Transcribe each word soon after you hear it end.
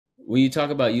When you talk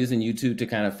about using YouTube to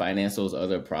kind of finance those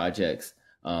other projects,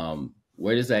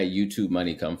 where does that YouTube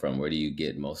money come from? Where do you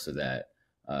get most of that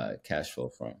cash flow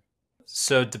from?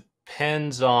 So it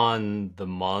depends on the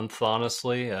month,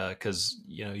 honestly, because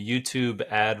YouTube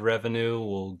ad revenue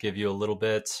will give you a little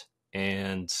bit,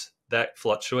 and that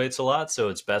fluctuates a lot. So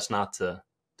it's best not to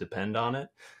depend on it.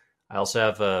 I also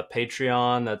have a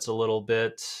Patreon that's a little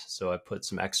bit, so I put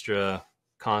some extra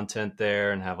content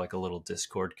there and have like a little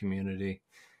Discord community.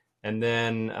 And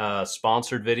then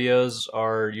sponsored videos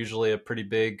are usually a pretty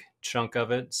big chunk of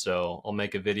it. So I'll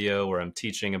make a video where I'm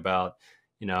teaching about,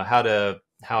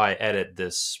 how I edit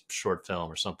this short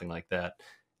film or something like that.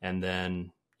 And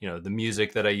then, the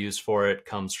music that I use for it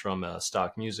comes from a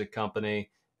stock music company,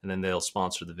 and then they'll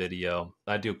sponsor the video.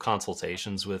 I do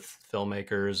consultations with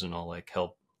filmmakers, and I'll like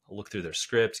help look through their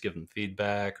scripts, give them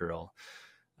feedback, or I'll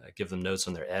give them notes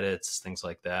on their edits, things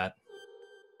like that.